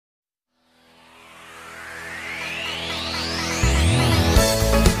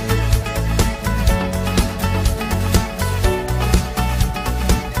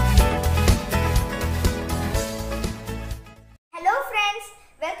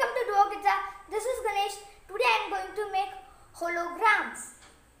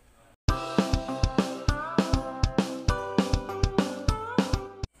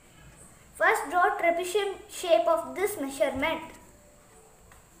trapezium shape of this measurement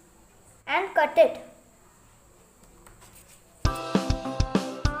and cut it.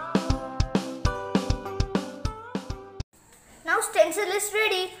 Now stencil is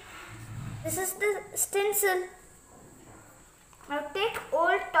ready. This is the stencil. Now take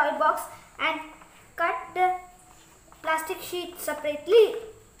old toy box and cut the plastic sheet separately.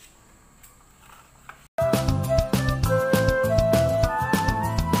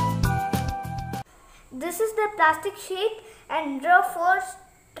 This is the plastic sheet and draw 4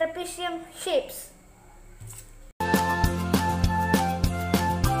 trapezium shapes.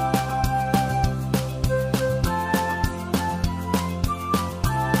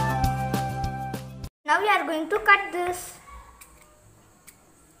 Now we are going to cut this.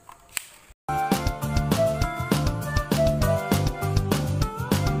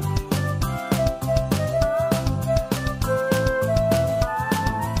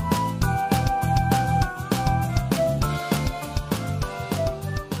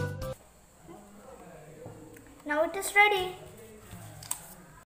 Now it is ready.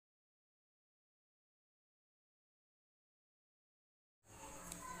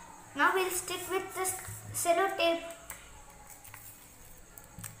 Now we'll stick with this sellotape.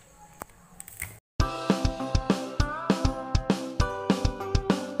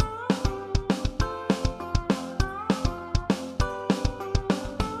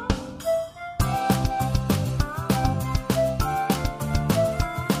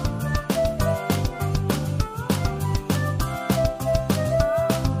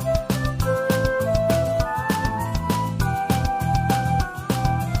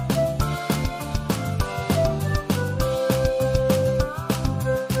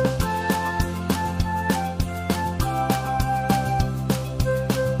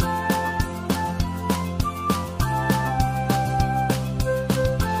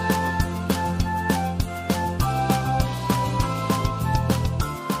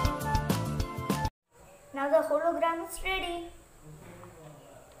 Now the hologram is ready.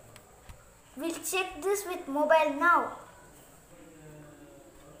 We'll check this with mobile now.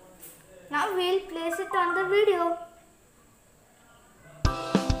 Now we'll place it on the video.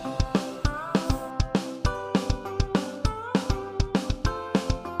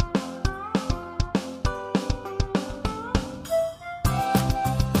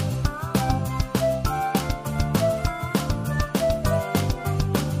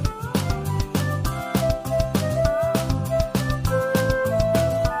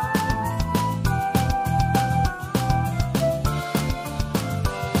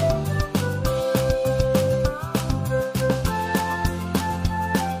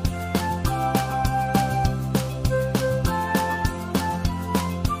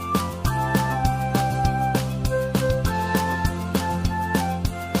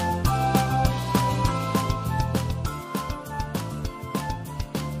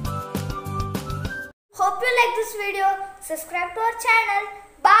 Hope you like this video. Subscribe to our channel.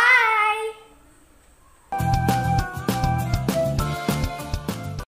 Bye.